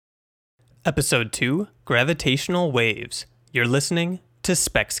Episode 2, Gravitational Waves. You're listening to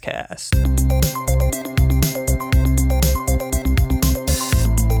SPEXcast.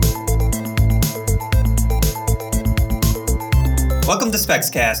 Welcome to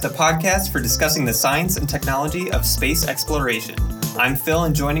SPEXcast, a podcast for discussing the science and technology of space exploration. I'm Phil,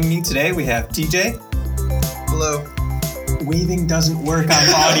 and joining me today we have TJ. Hello. Waving doesn't work on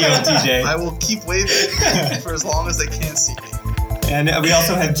audio, TJ. I will keep waving for as long as they can't see me. And we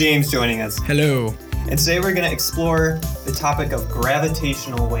also have James joining us. Hello. And today we're going to explore the topic of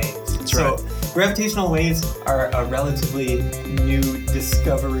gravitational waves. That's right. So, gravitational waves are a relatively new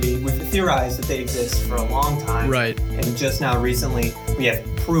discovery. We've theorized that they exist for a long time. Right. And just now, recently, we have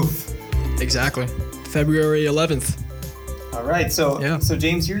proof. Exactly. February 11th. All right. So, Yeah. So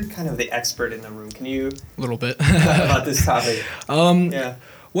James, you're kind of the expert in the room. Can you A little bit. talk about this topic? Yeah.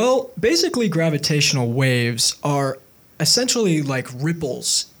 Well, basically, gravitational waves are essentially like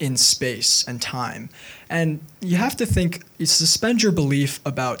ripples in space and time. And you have to suspend your belief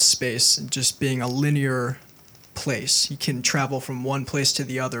about space just being a linear place. You can travel from one place to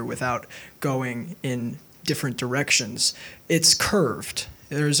the other without going in different directions. It's curved.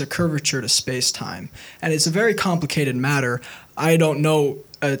 There's a curvature to space-time. And it's a very complicated matter. I don't know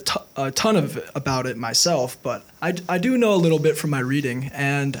a ton about it myself, but I do know a little bit from my reading.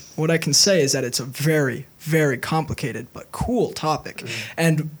 And what I can say is that it's a very, very complicated but cool topic. Mm-hmm.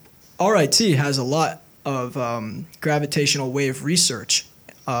 And RIT has a lot of gravitational wave research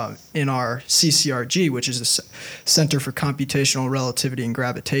in our CCRG, which is the Center for Computational Relativity and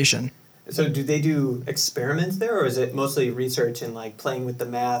Gravitation. So do they do experiments there, or is it mostly research and like playing with the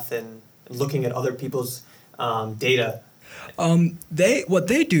math and looking at other people's data? What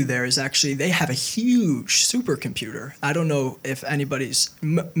they do there is actually they have a huge supercomputer. I don't know if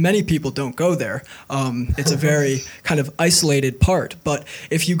many people don't go there. It's a very kind of isolated part, but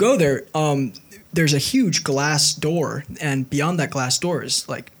if you go there, there's a huge glass door, and beyond that glass door is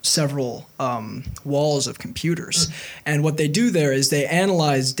like several walls of computers. And what they do there is they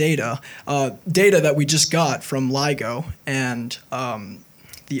analyze data that we just got from LIGO and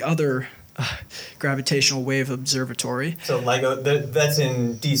the other Gravitational Wave Observatory. So LIGO, that's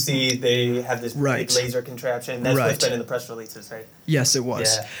in DC. They have this Right. big laser contraption. That's what's been in the press releases, right? Yes, it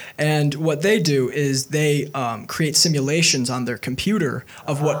was. Yeah. And what they do is they create simulations on their computer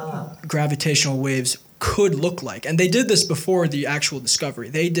of what gravitational waves could look like. And they did this before the actual discovery.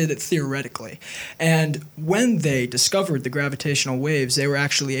 They did it theoretically. And when they discovered the gravitational waves, they were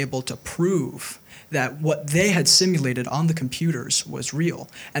actually able to prove that what they had simulated on the computers was real.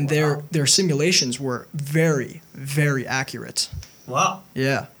 And their simulations were very, very accurate. Wow.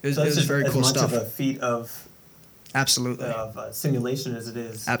 Yeah, it was very cool stuff. As much of a feat of Absolutely. Simulation as it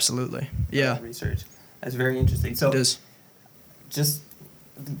is. Absolutely. Yeah. Research. That's very interesting. So it is. Just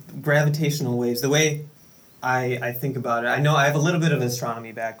gravitational waves, the way I think about it, I know I have a little bit of an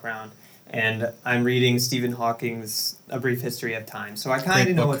astronomy background, and I'm reading Stephen Hawking's A Brief History of Time. So I kind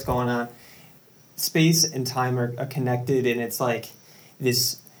of know what's going on. Space and time are connected, and it's like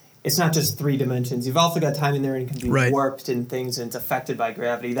this. It's not just three dimensions. You've also got time in there, and it can be warped and things, and it's affected by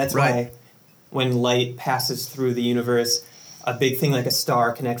gravity. That's why when light passes through the universe, a big thing like a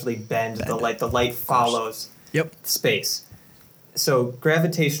star can actually bend the light. The light follows space. So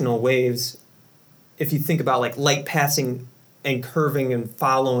gravitational waves, if you think about like light passing and curving and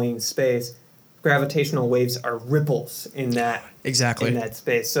following space, gravitational waves are ripples in that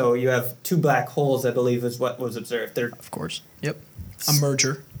space. So you have two black holes, I believe, is what was observed. They're of course. Yep. A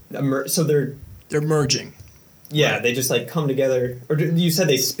merger. So they're merging. Yeah, they just like come together. Or you said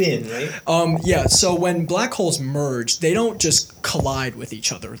they spin, right? Yeah. So when black holes merge, they don't just collide with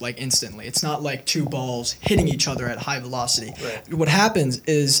each other like instantly. It's not like two balls hitting each other at high velocity. Right. What happens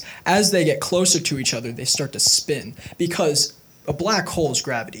is as they get closer to each other, they start to spin because a black hole's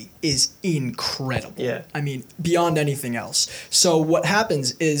gravity is incredible. Yeah. I mean, beyond anything else. So what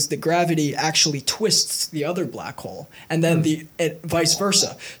happens is the gravity actually twists the other black hole, and then vice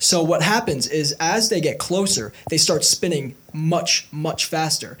versa. So what happens is as they get closer, they start spinning much, much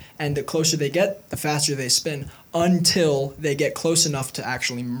faster. And the closer they get, the faster they spin until they get close enough to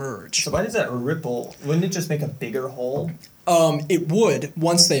actually merge. So why does that ripple? Wouldn't it just make a bigger hole? It would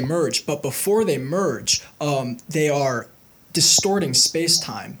once they merge, but before they merge, they are distorting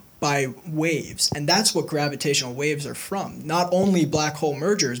space-time by waves, and that's what gravitational waves are from. Not only black hole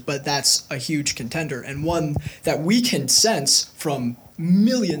mergers, but that's a huge contender, and one that we can sense from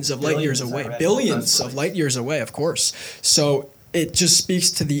millions of light years away, billions of light years away, of course. So it just speaks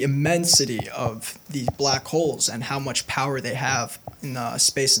to the immensity of these black holes and how much power they have in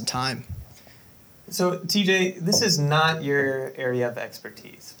space and time. So TJ, this is not your area of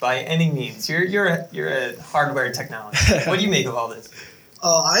expertise by any means. You're a hardware technologist. What do you make of all this?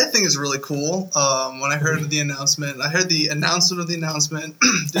 I think it's really cool. When I heard the announcement, of the announcement,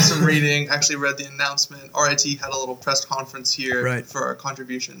 did some reading, actually read the announcement. RIT had a little press conference here for our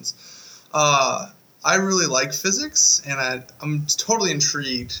contributions. I really like physics, and I'm totally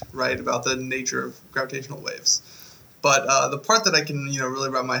intrigued, right, about the nature of gravitational waves. But the part that I can, really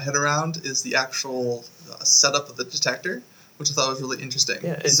wrap my head around is the actual setup of the detector, which I thought was really interesting.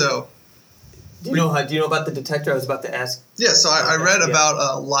 Yeah, do you know about the detector? I was about to ask. Yeah, so I read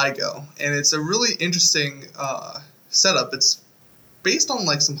about LIGO, and it's a really interesting setup. It's based on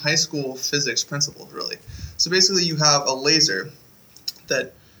like some high school physics principles, really. So basically, you have a laser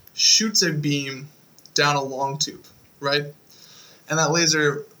that shoots a beam down a long tube, right? And that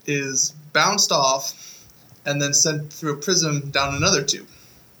laser is bounced off and then sent through a prism down another tube,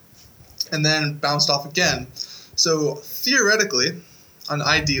 and then bounced off again. So theoretically, and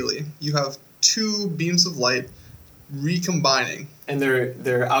ideally, you have two beams of light recombining. And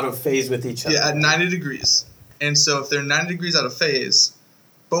they're out of phase with each other. Yeah, at 90 degrees. And so if they're 90 degrees out of phase,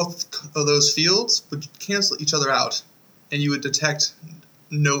 both of those fields would cancel each other out, and you would detect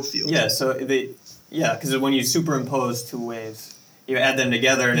no field. Yeah, because when you superimpose two waves, you add them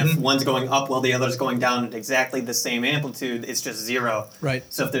together, and if one's going up while the other's going down at exactly the same amplitude, it's just zero. Right.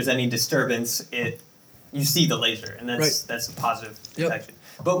 So if there's any disturbance, you see the laser, and that's a positive detection.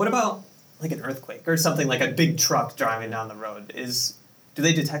 But what about like an earthquake or something like a big truck driving down the road? Do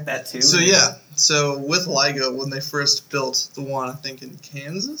they detect that too? So with LIGO, when they first built the one, I think in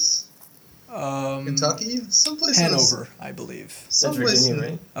Kansas, Kentucky, someplace Hanover, I believe. That's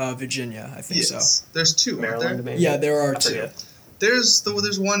Virginia, right? Virginia, I think so. There's two, Maryland, maybe? Yeah, there are two. There's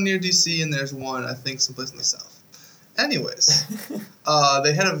one near DC, and there's one, I think, someplace in the south. Anyways,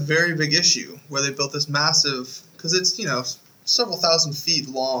 they had a very big issue where they built this massive, because it's, several thousand feet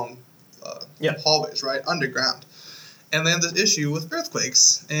long hallways, right, underground. And they had this issue with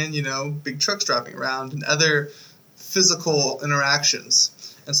earthquakes and, big trucks driving around and other physical interactions.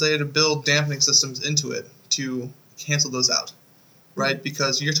 And so they had to build dampening systems into it to cancel those out, right?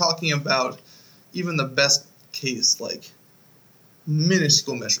 Because you're talking about even the best case, like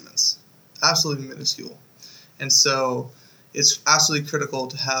minuscule measurements, absolutely minuscule. And so it's absolutely critical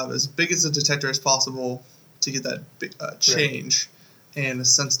to have as big as a detector as possible to get that big, change and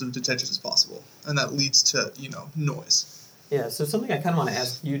as sensitive detectors as possible. And that leads to, noise. Yeah, so something I kind of want to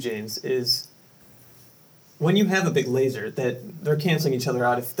ask you, James, is when you have a big laser that they're canceling each other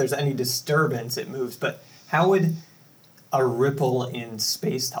out, if there's any disturbance, it moves. But how would a ripple in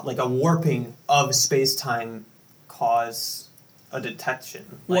space-time, like a warping of space-time, cause a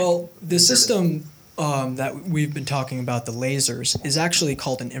detection? Well, the system that we've been talking about, the lasers, is actually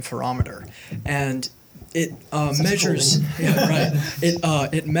called an interferometer, and it measures.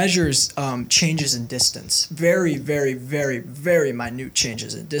 It measures changes in distance, very, very, very, very minute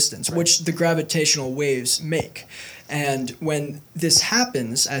changes in distance, which the gravitational waves make. And when this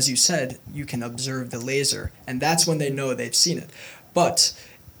happens, as you said, you can observe the laser, and that's when they know they've seen it. But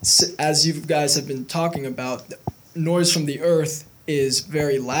as you guys have been talking about, the noise from the Earth is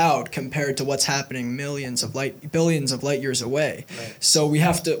very loud compared to what's happening billions of light years away. Right. So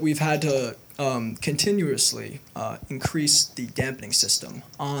we've had to continuously increase the dampening system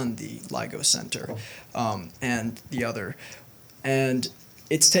on the LIGO Center and the other. And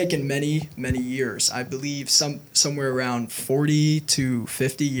it's taken many, many years. I believe somewhere around 40 to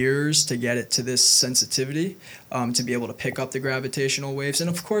 50 years to get it to this sensitivity, to be able to pick up the gravitational waves. And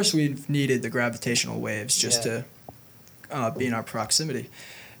of course, we've needed the gravitational waves just to be in our proximity.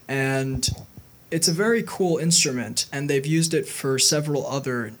 And it's a very cool instrument, and they've used it for several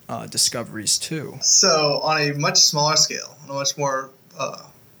other discoveries too. So on a much smaller scale, on a much more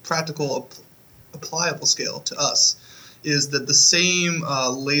practical, applicable scale to us, is that the same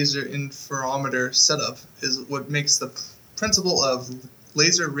laser interferometer setup is what makes the principle of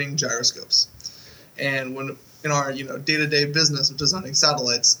laser ring gyroscopes. And when in our day-to-day business of designing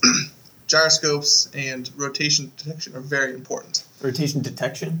satellites, gyroscopes and rotation detection are very important. Rotation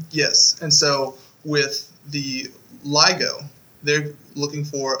detection? Yes. And so with the LIGO, they're looking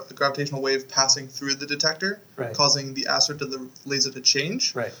for a gravitational wave passing through the detector, causing the aspect of the laser to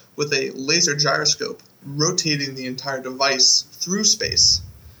change. Right. With a laser gyroscope, rotating the entire device through space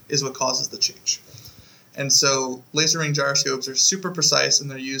is what causes the change. And so laser ring gyroscopes are super precise,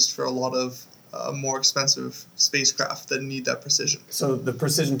 and they're used for a lot of more expensive spacecraft that need that precision. So the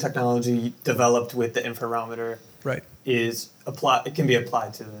precision technology developed with the interferometer it can be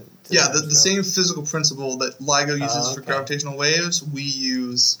applied to the same physical principle that LIGO uses for gravitational waves, we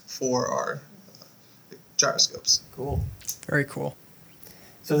use for our gyroscopes. Cool. Very cool.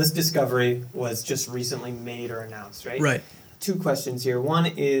 So this discovery was just recently made or announced, right? Right. Two questions here. One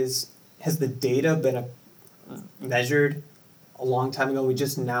is, has the data been measured a long time ago? We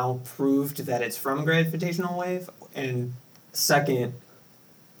just now proved that it's from a gravitational wave? And second,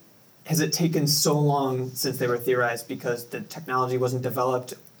 has it taken so long since they were theorized because the technology wasn't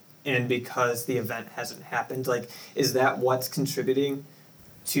developed and because the event hasn't happened? Like, is that what's contributing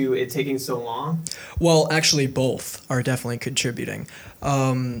to it taking so long? Well, actually, both are definitely contributing.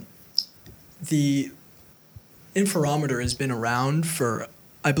 The interferometer has been around for,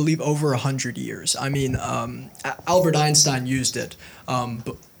 I believe, over 100 years. I mean, Albert Einstein used it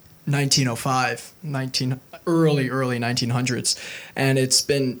 1905, early 1900s, and it's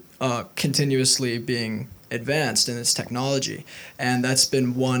been continuously being advanced in its technology, and that's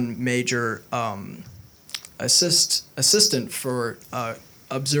been one major assistant for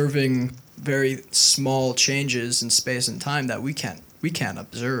observing very small changes in space and time that we can't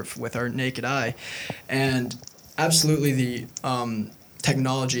observe with our naked eye. And absolutely the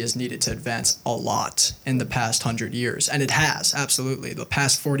technology is needed to advance a lot in the past 100 years, and it has. Absolutely, the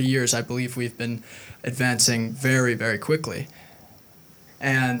past 40 years I believe we've been advancing very, very quickly.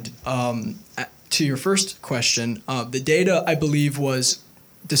 And to your first question, the data I believe was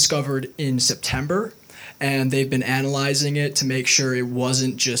discovered in September, and they've been analyzing it to make sure it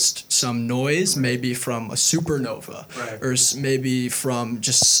wasn't just some noise, maybe from a supernova, or maybe from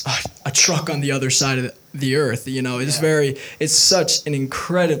just a truck on the other side of the Earth. You know, it's such an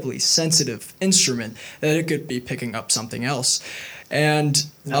incredibly sensitive instrument that it could be picking up something else. And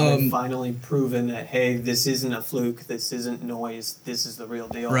now they've finally proven that, hey, this isn't a fluke, this isn't noise, this is the real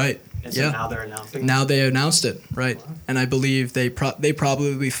deal. Right. And so now they're announcing it. Now they announced it, right. Wow. And I believe they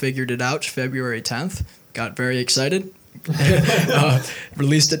probably figured it out February 10th, got very excited,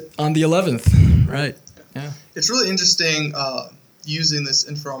 released it on the 11th, right. Yeah. It's really interesting using this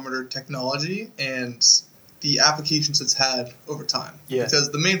interferometer technology and the applications it's had over time. Yeah.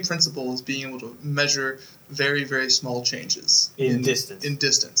 Because the main principle is being able to measure very, very small changes in distance.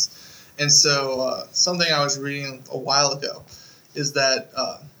 And so something I was reading a while ago is that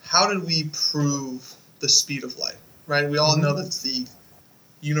how did we prove the speed of light, right? We all know that's the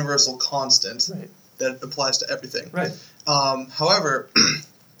universal constant that applies to everything. Right. However,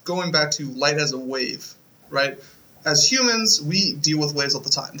 going back to light as a wave, right? As humans, we deal with waves all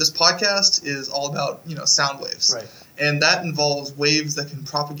the time. This podcast is all about, sound waves. Right. And that involves waves that can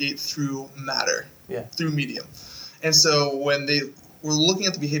propagate through matter, through medium. And so when they were looking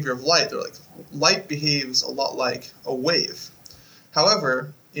at the behavior of light, they're like, light behaves a lot like a wave.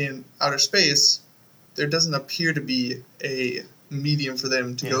 However, in outer space, there doesn't appear to be a medium for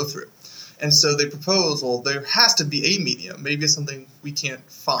them to go through. And so they propose, well, there has to be a medium. Maybe it's something we can't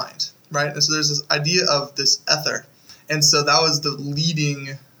find, right? And so there's this idea of this ether. And so that was the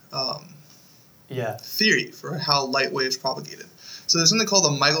leading theory for how light waves propagated. So there's something called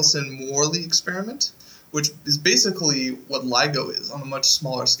the Michelson-Morley experiment, which is basically what LIGO is on a much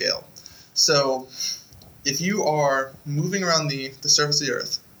smaller scale. So if you are moving around the surface of the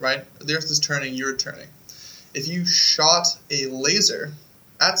Earth, right? The Earth is turning, you're turning. If you shot a laser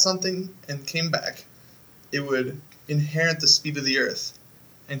at something and came back, it would inherit the speed of the Earth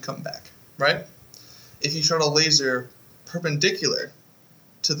and come back, right? If you shot a laser perpendicular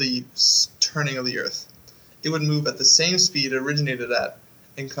to the turning of the Earth, it would move at the same speed it originated at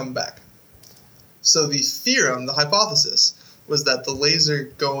and come back. So the theorem, the hypothesis, was that the laser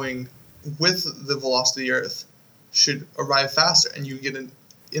going with the velocity of the Earth should arrive faster, and you get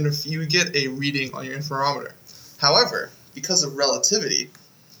a reading on your interferometer. However, because of relativity,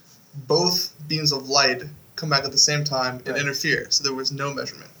 both beams of light come back at the same time and interfere, so there was no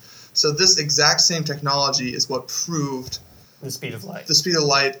measurement. So this exact same technology is what proved the speed of light. The speed of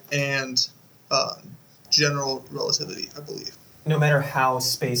light and general relativity, I believe. No matter how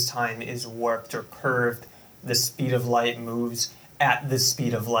space-time is warped or curved, the speed of light moves at the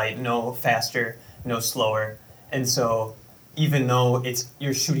speed of light, no faster, no slower. And so even though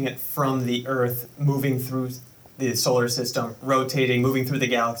you're shooting it from the Earth, moving through the solar system, rotating, moving through the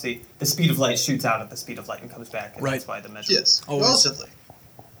galaxy, the speed of light shoots out at the speed of light and comes back. And that's why the measurement. Yes, relatively.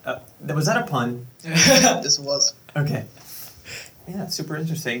 Was that a pun? This was. Okay. Yeah, super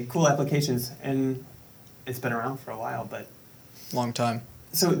interesting. Cool applications. And it's been around for a while, but... Long time.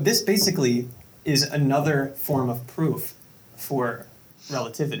 So this basically is another form of proof for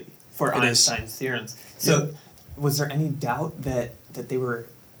relativity, for Einstein's theorems. So was there any doubt that they were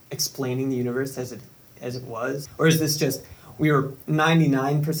explaining the universe as it was? Or is this just, we were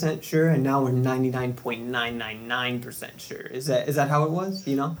 99% sure, and now we're 99.999% sure. Is that how it was?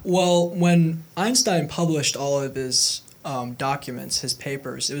 You know? Well, when Einstein published all of his documents, his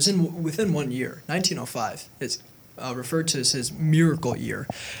papers, it was within 1 year, 1905. It's referred to as his miracle year.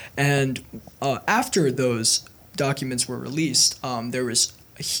 And after those documents were released, there was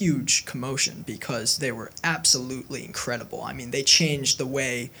a huge commotion because they were absolutely incredible. I mean, they changed the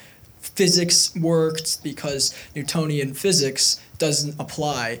way physics worked, because Newtonian physics doesn't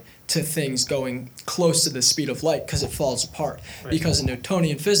apply to things going close to the speed of light because it falls apart. Right. Because in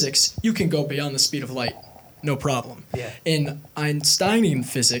Newtonian physics, you can go beyond the speed of light, no problem. Yeah. In Einsteinian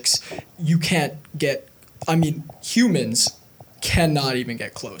physics, you can't humans cannot even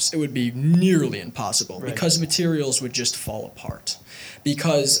get close. It would be nearly impossible, right, because materials would just fall apart.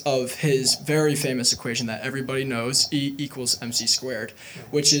 Because of his very famous equation that everybody knows, E equals mc squared,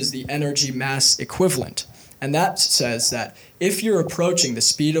 which is the energy mass equivalent. And that says that if you're approaching the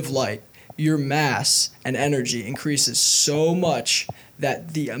speed of light, your mass and energy increases so much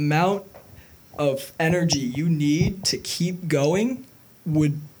that the amount of energy you need to keep going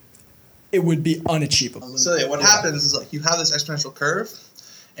would be unachievable. So yeah, what happens is, like, you have this exponential curve,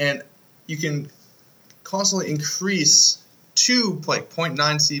 and you can constantly increase to like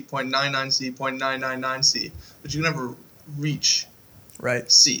 0.9c, 0.99c, 0.999c, but you can never reach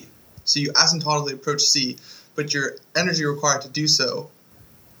c. So you asymptotically approach c, but your energy required to do so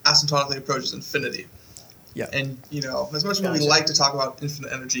asymptotically approaches infinity. Yeah. And, as much as we like to talk about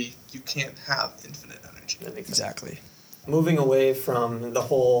infinite energy, you can't have infinite energy. Exactly. Moving away from the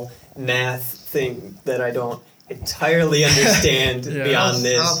whole math thing that I don't entirely understand beyond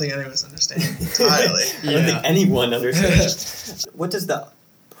this. I don't think any of us understand entirely. I don't think anyone understands. What does the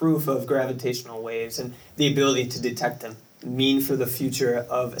proof of gravitational waves and the ability to detect them mean for the future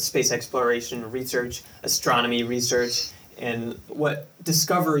of space exploration research, astronomy research, and what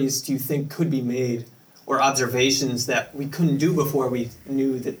discoveries do you think could be made, or observations that we couldn't do before we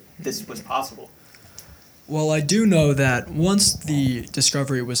knew that this was possible? Well, I do know that once the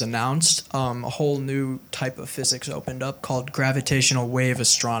discovery was announced, a whole new type of physics opened up called gravitational wave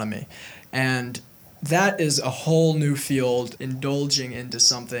astronomy. And that is a whole new field indulging into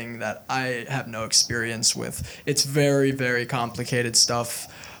something that I have no experience with. It's very, very complicated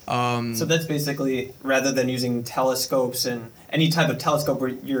stuff. So that's basically, rather than using telescopes and any type of telescope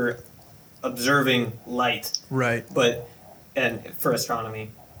where you're observing light. Right. And for astronomy.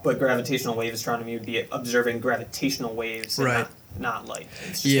 But gravitational wave astronomy would be observing gravitational waves and not light.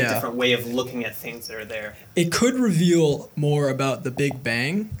 It's just a different way of looking at things that are there. It could reveal more about the Big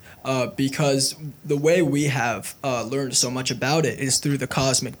Bang, because the way we have learned so much about it is through the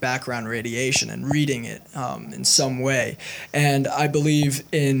cosmic background radiation and reading it in some way. And I believe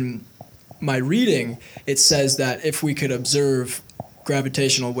in my reading, it says that if we could observe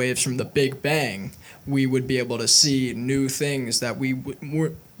gravitational waves from the Big Bang, we would be able to see new things that we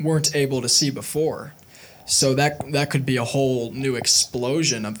weren't able to see before. So that could be a whole new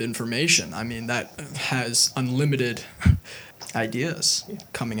explosion of information. I mean, that has unlimited ideas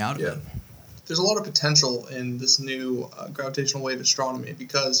coming out of it. There's a lot of potential in this new gravitational wave astronomy,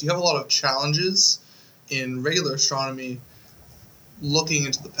 because you have a lot of challenges in regular astronomy looking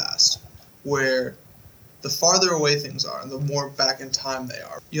into the past, where the farther away things are, the more back in time they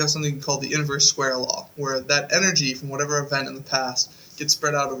are. You have something called the inverse square law, where that energy from whatever event in the past gets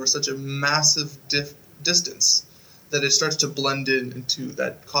spread out over such a massive distance that it starts to blend into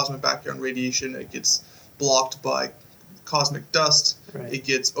that cosmic background radiation. It gets blocked by cosmic dust. Right. It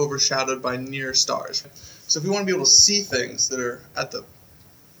gets overshadowed by near stars. So if we want to be able to see things that are at the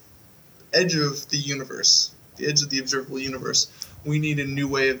edge of the universe, the edge of the observable universe, we need a new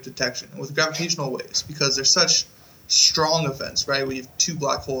way of detection. And with gravitational waves, because they're such strong events, right? We have two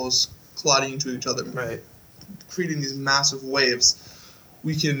black holes colliding into each other, creating these massive waves.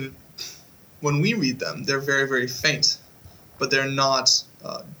 We can, when we read them, they're very, very faint, but they're not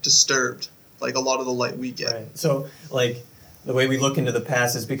disturbed like a lot of the light we get. Right. So, like, the way we look into the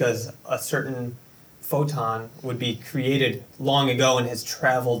past is because a certain photon would be created long ago and has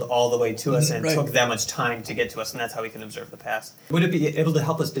traveled all the way to us and took that much time to get to us, and that's how we can observe the past. Would it be able to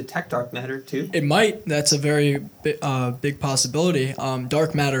help us detect dark matter too? It might. That's a very big possibility.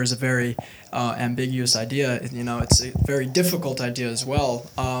 Dark matter is a very ambiguous idea. It's a very difficult idea as well.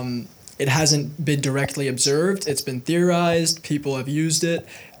 It hasn't been directly observed. It's been theorized. People have used it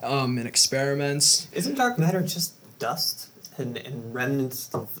in experiments. Isn't dark matter just dust and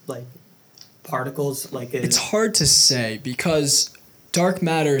remnants of, like, particles? It's hard to say, because dark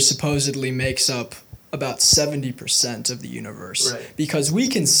matter supposedly makes up about 70% of the universe. Right. Because we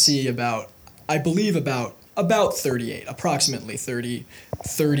can see about about 38, approximately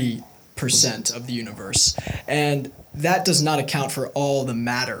 30% of the universe. And that does not account for all the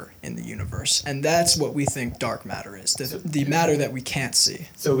matter in the universe. And that's what we think dark matter is, the matter that we can't see.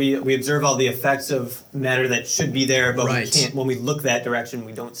 So we observe all the effects of matter that should be there, but Right. we can't, when we look that direction,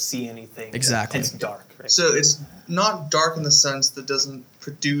 we don't see anything. Exactly. It's dark, right? So it's not dark in the sense that doesn't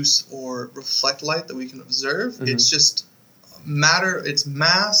produce or reflect light that we can observe. Mm-hmm. It's just matter, it's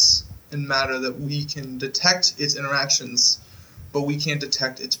mass and matter that we can detect its interactions, but we can't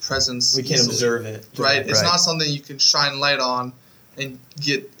detect its presence. We can't easily. observe it. Right? It's Right. not something you can shine light on and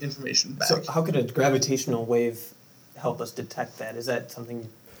get information back. So how could a gravitational wave help us detect that? Is that something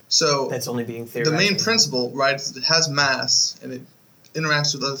So that's only being theorized? the main principle, right, is it has mass and it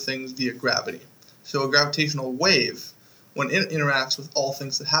interacts with other things via gravity. So a gravitational wave, when it interacts with all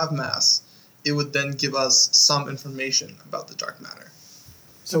things that have mass, it would then give us some information about the dark matter.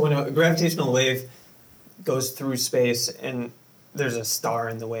 So when a gravitational wave goes through space and there's a star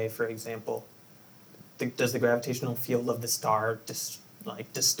in the way, for example, does the gravitational field of the star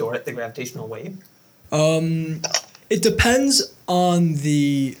distort the gravitational wave? It depends on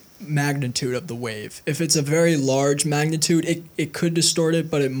the magnitude of the wave. If it's a very large magnitude, it could distort it,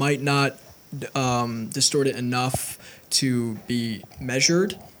 but it might not distort it enough to be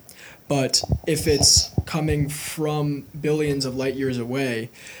measured. But if it's coming from billions of light years away,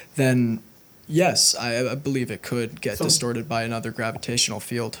 then yes, I believe it could get distorted by another gravitational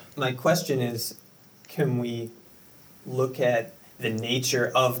field. My question is, can we look at the nature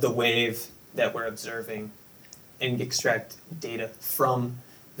of the wave that we're observing and extract data from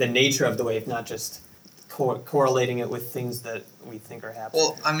the nature of the wave, not just correlating it with things that we think are happening?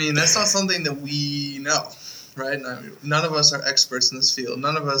 Well, I mean, that's not something that we know, right? I mean, none of us are experts in this field.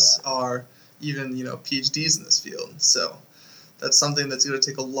 None of us are even, PhDs in this field. So that's something that's going to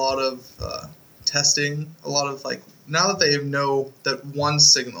take a lot of testing, a lot of, now that they know that one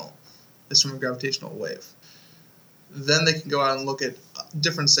signal is from a gravitational wave, then they can go out and look at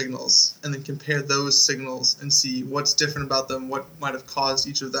different signals and then compare those signals and see what's different about them, what might have caused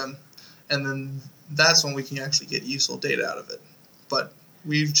each of them, and then that's when we can actually get useful data out of it. But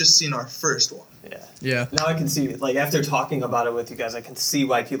we've just seen our first one. Yeah. Now I can see, after talking about it with you guys, I can see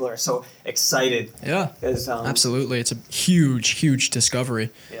why people are so excited. Yeah. 'Cause, Absolutely. It's a huge discovery.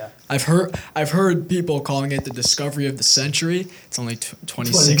 Yeah. I've heard people calling it the discovery of the century. It's only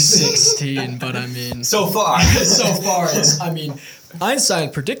 2616, but I mean So far.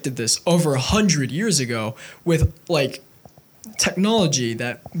 Einstein predicted this over 100 years ago with technology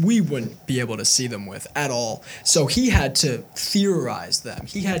that we wouldn't be able to see them with at all. So he had to theorize them.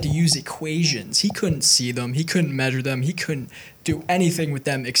 He had to use equations. He couldn't see them. He couldn't measure them. He couldn't do anything with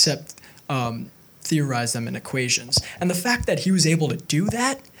them except theorize them in equations. And the fact that he was able to do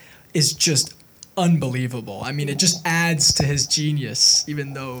that is just unbelievable. I mean, it just adds to his genius,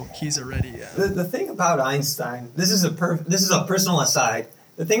 even though he's already... The thing about Einstein, this is a personal aside.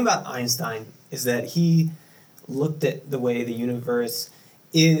 The thing about Einstein is that he looked at the way the universe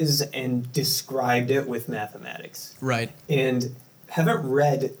is and described it with mathematics. Right. And haven't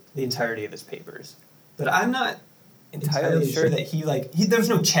read the entirety of his papers, but I'm not entirely sure that there's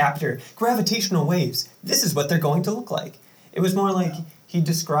no chapter, gravitational waves, this is what they're going to look like. It was more like he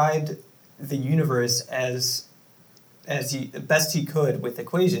described the universe as best he could with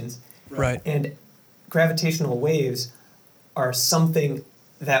equations. Right. And gravitational waves are something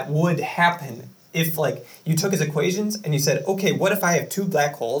that would happen if you took his equations and you said, okay, what if I have two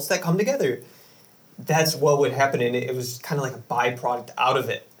black holes that come together? That's what would happen, and it was kind of like a byproduct out of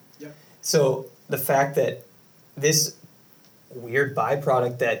it. Yep. So the fact that this weird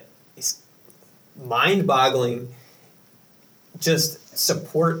byproduct that is mind-boggling just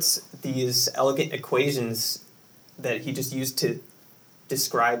supports these elegant equations that he just used to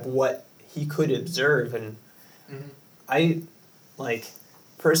describe what he could observe. And I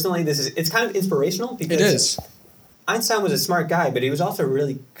personally, it's kind of inspirational because It is. Einstein was a smart guy, but he was also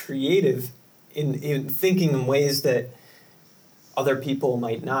really creative in thinking in ways that other people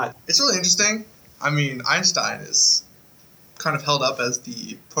might not. It's really interesting. I mean, Einstein is kind of held up as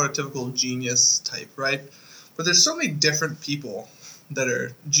the prototypical genius type, right? But there's so many different people that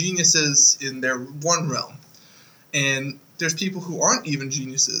are geniuses in their one realm. And there's people who aren't even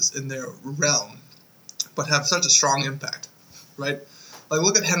geniuses in their realm, but have such a strong impact, right?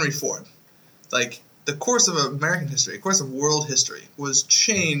 Look at Henry Ford. The course of American history, the course of world history, was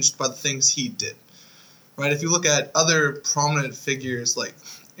changed by the things he did, right? If you look at other prominent figures like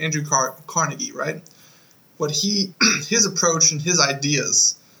Andrew Carnegie, right? His approach and his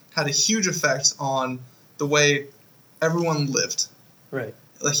ideas had a huge effect on the way everyone lived. Right.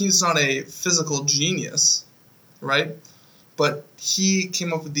 like he's not a physical genius, right? But he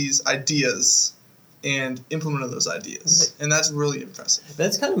came up with these ideas and implemented those ideas, and that's really impressive.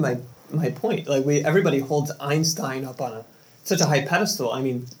 That's kind of my point. Like everybody holds Einstein up on such a high pedestal. I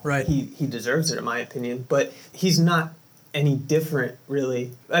mean, he deserves it in my opinion, but he's not any different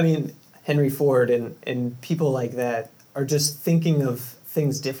really. I mean, Henry Ford and people like that are just thinking of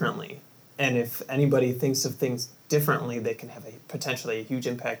things differently. And if anybody thinks of things differently, they can have potentially a huge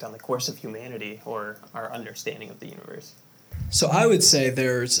impact on the course of humanity or our understanding of the universe. So I would say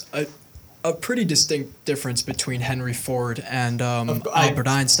there's a pretty distinct difference between Henry Ford and Albert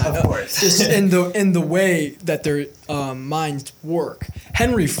Einstein. Of course. Just in the way that their minds work.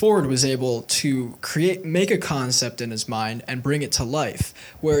 Henry Ford was able to make a concept in his mind and bring it to life,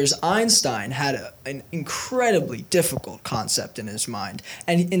 whereas Einstein had an incredibly difficult concept in his mind.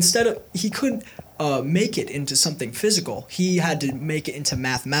 And he couldn't make it into something physical. He had to make it into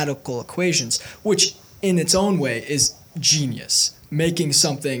mathematical equations, which in its own way is genius. Making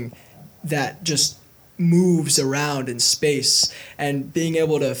something that just moves around in space and being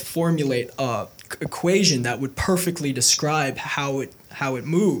able to formulate a equation that would perfectly describe how it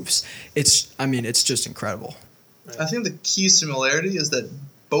moves. It's just incredible. I think the key similarity is that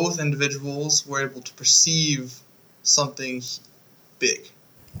both individuals were able to perceive something big.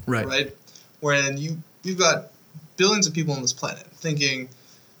 Right? Wherein you've got billions of people on this planet thinking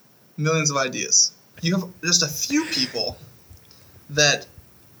millions of ideas. You have just a few people that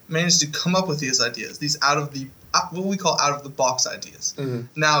managed to come up with these ideas, these what we call out of the box ideas. Mm-hmm.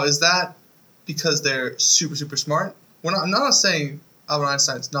 Now, is that because they're super, super smart? I'm not saying Albert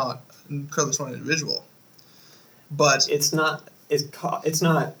Einstein's not an incredibly smart individual, but it's not. I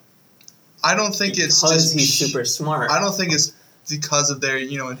don't think it's because just he's super smart. I don't think it's because of their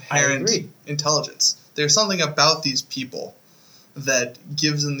inherent intelligence. There's something about these people that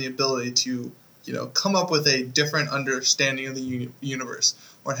gives them the ability to come up with a different understanding of the universe.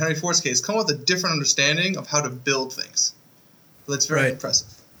 Or in Henry Ford's case, come up with a different understanding of how to build things. That's very impressive.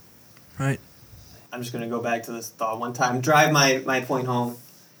 Right. I'm just going to go back to this thought one time. Drive my point home.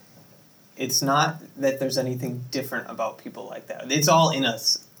 It's not that there's anything different about people like that. It's all in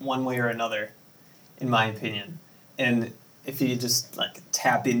us, one way or another, in my opinion. And if you just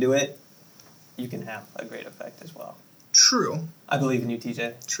tap into it, you can have a great effect as well. True. I believe in you,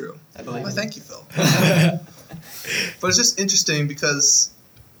 TJ. True. I believe. Well, thank you, Phil. But it's just interesting because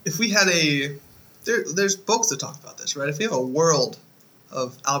if we had there's books that talk about this, right? If we have a world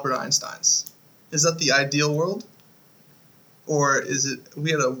of Albert Einsteins, is that the ideal world? Or is it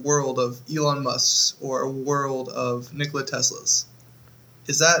we had a world of Elon Musk's or a world of Nikola Tesla's?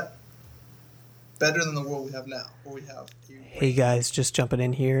 Is that better than the world we have now? Or we have Hey guys, just jumping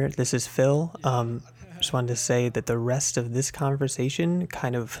in here. This is Phil. Just wanted to say that the rest of this conversation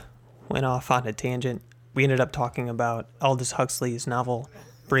kind of went off on a tangent. We ended up talking about Aldous Huxley's novel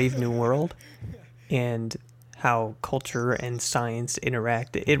Brave New World and how culture and science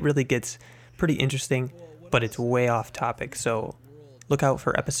interact. It really gets pretty interesting, but it's way off topic. So look out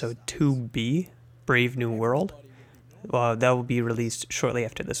for episode 2B, Brave New World. That will be released shortly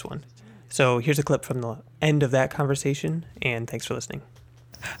after this one. So here's a clip from the end of that conversation, and thanks for listening.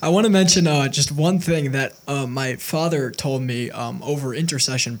 I want to mention just one thing that my father told me over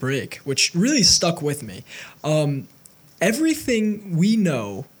intersession break, which really stuck with me. Everything we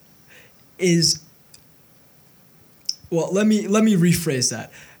know is... Well, let me rephrase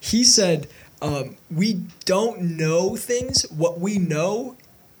that. He said, we don't know things. What we know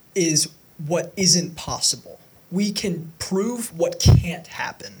is what isn't possible. We can prove what can't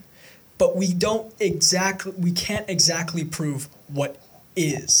happen, but we can't exactly prove what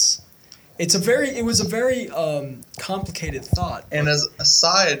is. It was a very complicated thought. And as a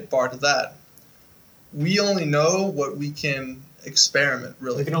sidebar to that, we only know what we can experiment,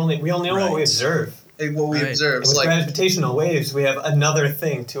 really. We only know what we observe. What we observe. With gravitational waves, we have another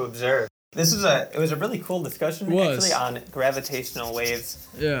thing to observe. It was a really cool discussion actually on gravitational waves.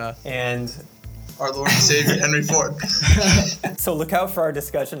 Yeah. And our Lord and Savior Henry Ford. So look out for our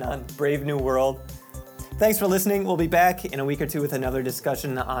discussion on Brave New World. Thanks for listening. We'll be back in a week or two with another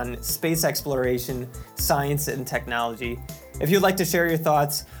discussion on space exploration, science, and technology. If you'd like to share your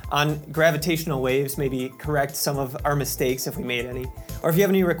thoughts on gravitational waves, maybe correct some of our mistakes if we made any, or if you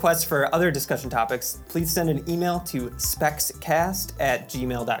have any requests for other discussion topics, please send an email to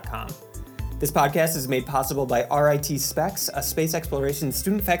SPEXcast@gmail.com. This podcast is made possible by RIT Specs, a space exploration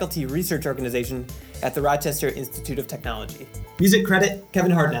student-faculty research organization at the Rochester Institute of Technology. Music credit,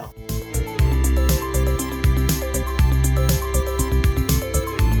 Kevin Hartnell.